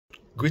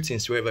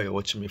Greetings wherever you're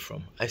watching me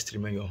from. I still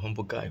remain your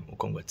humble guy,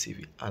 Okongwa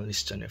TV, and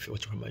this channel if you're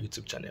watching from my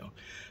YouTube channel.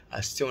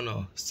 I still want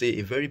to say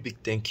a very big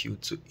thank you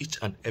to each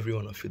and every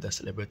one of you that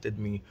celebrated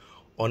me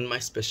on my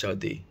special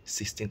day,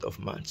 16th of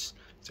March.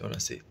 So I want to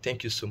say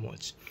thank you so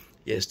much.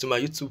 Yes, to my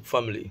YouTube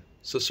family.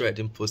 So sorry I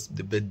didn't post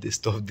the birthday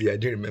stuff there. I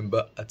didn't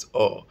remember at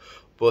all.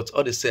 But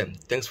all the same,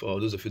 thanks for all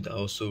those of you that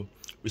also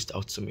reached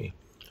out to me.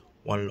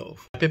 One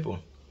love. People,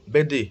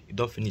 birthday, you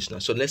don't finish now.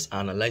 So let's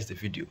analyze the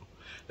video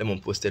Lemon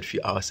posted a few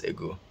hours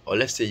ago, or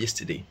let's say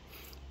yesterday.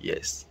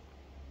 Yes,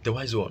 the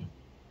wise one,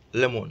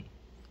 Lemon,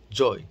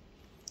 Joy,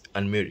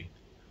 and Mary.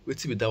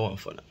 Wait be that one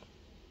for now.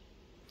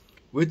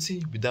 Wait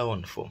be that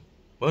one for.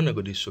 We're not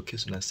going to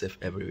showcase on ourselves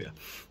everywhere.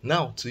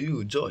 Now to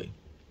you, Joy.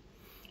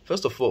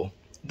 First of all,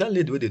 that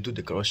lady where they do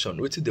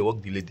decoration, wait till they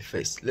walk the lady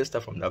first. Let's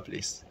start from that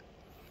place.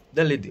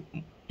 That lady,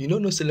 you know,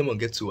 no say Lemon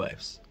get 2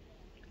 wives,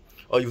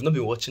 or you've not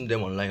been watching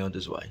them online all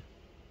this while.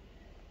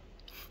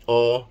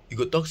 Or you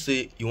go talk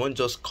say you want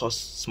just cause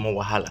small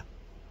wahala,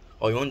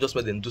 or you want just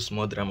make them do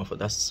small drama for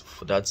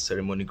that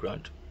ceremony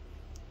ground.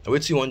 And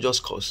wait till you want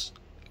just cause.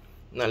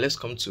 Now let's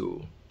come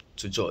to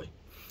Joy.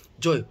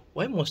 Joy,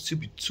 why must you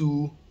be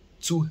too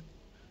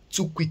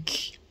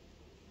quick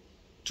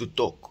to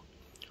talk?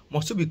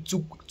 Must you be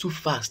too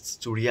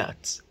fast to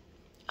react?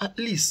 At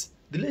least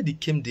the lady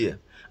came there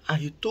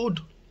and he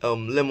told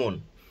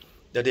Lemon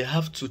that they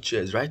have 2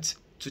 chairs, right?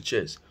 2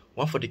 chairs,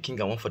 one for the king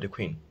and one for the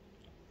queen.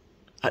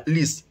 At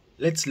least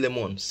let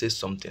Lemon say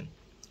something.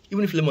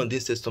 Even if Lemon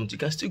didn't say something, you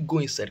can still go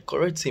inside,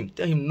 correct him,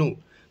 tell him no,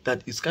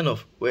 that it's kind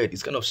of weird,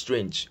 it's kind of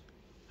strange.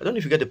 I don't know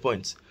if you get the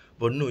point,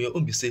 but no, your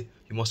own be say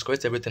you must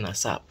correct everything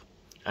ASAP.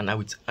 And I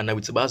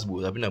with bass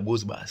balls, I've been a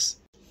boss bass.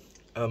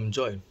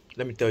 Joy,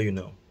 let me tell you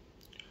now.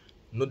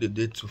 No, they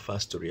did too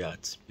fast to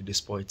react. It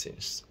spoil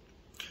things.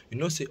 You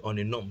know, say on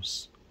the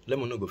norms,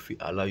 Lemon no go fit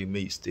allow you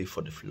may stay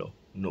for the floor.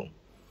 No,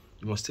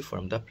 you must stay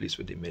from that place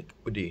where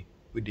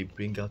they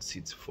bring out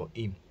seats for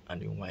him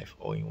and his wife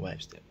or his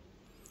wives them.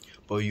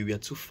 But you were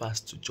too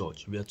fast to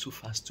judge. You were too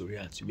fast to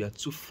react. You were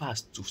too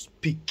fast to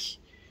speak.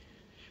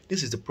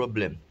 This is the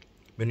problem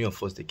many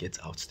of us they get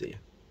out there.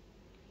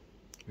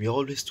 We are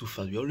always too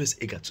fast. We are always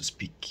eager to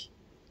speak.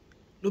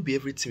 Not be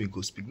everything we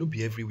go speak. Not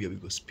be everywhere we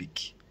go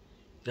speak.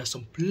 There are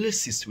some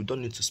places we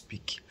don't need to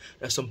speak.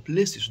 There are some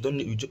places we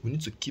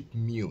need to keep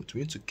mute.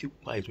 We need to keep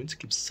quiet. We need to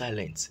keep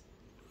silent.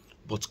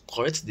 But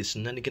correct the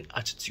shenanigan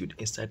attitude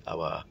inside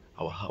our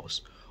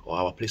house or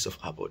our place of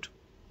abode.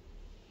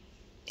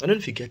 I don't know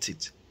if you get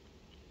it.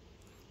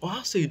 Or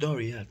how say you don't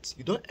react?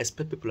 You don't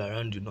expect people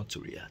around you not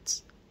to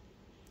react.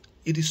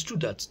 It is true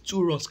that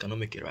 2 wrongs cannot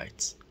make a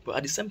right. But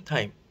at the same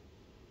time,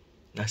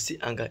 I see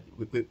anger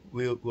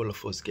where all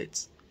of us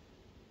get.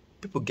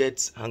 People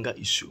get anger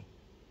issue.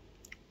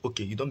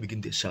 Okay, you don't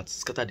begin to shout,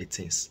 scatter the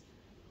things.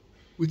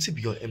 Wait till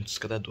be your aim to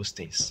scatter those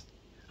things.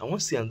 I want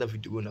to see another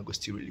video when I go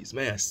still release.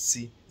 May I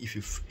see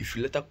if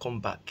you let her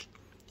come back.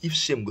 If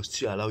shame go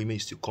still allow you, may you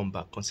still come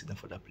back, consider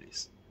for that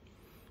place.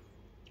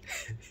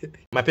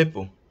 My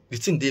people, the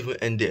thing didn't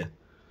even end there.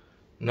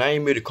 Now I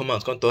made the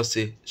comment come to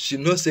say she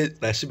no say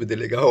that she be the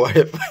legal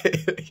wife.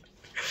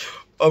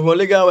 Of my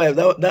legal wife,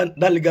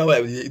 that legal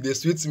wife, they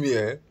sweet me,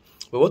 eh?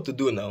 But what to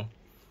do now?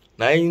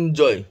 Now I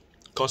enjoy,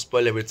 can't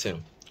spoil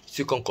everything.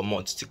 Still can't come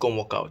out, still can't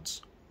work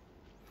out.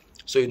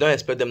 So you don't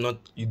expect them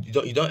you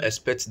don't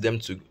expect them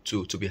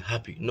to be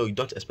happy. No, you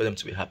don't expect them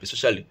to be happy.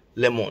 Especially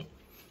Lemon.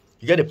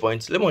 You get the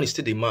point? Lemon is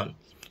still the man.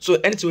 So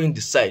anything you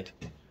decide,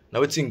 now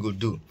what thing go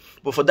do.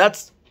 But for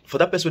that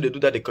person they do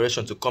that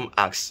decoration to come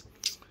ask,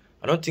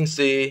 I don't think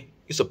say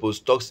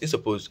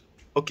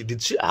okay,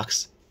 did she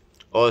ask?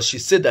 Or she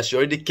said that she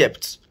already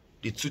kept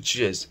the 2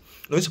 chairs.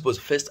 No, you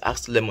supposed first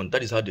ask Lemon.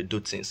 That is how they do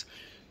things.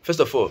 First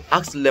of all,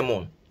 ask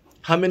Lemon,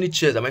 how many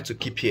chairs am I to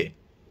keep here?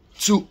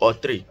 2 or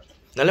 3.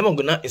 Now Lemon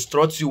gonna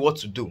instruct you what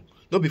to do.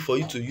 Not before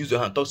you to use your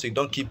hand. Talk so you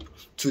don't keep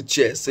 2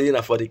 chairs, saying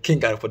that for the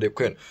king and for the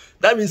queen.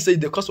 That means say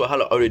they cause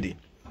wahala already.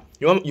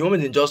 You want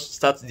me to just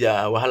start their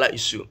wahala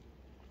issue?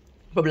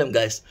 Problem,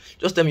 guys.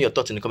 Just tell me your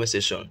thoughts in the comment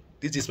section.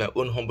 This is my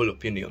own humble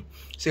opinion.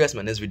 See you guys in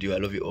my next video. I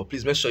love you all.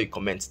 Please make sure you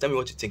comment. Tell me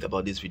what you think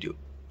about this video.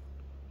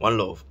 One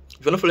love.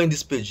 If you're not following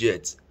this page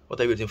yet, what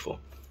are you waiting for?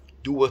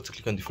 Do well to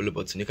click on the follow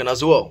button. You can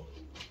as well.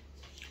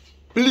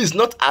 Please,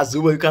 not as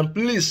well. You can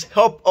please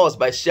help us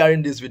by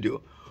sharing this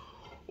video.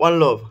 One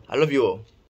love. I love you all.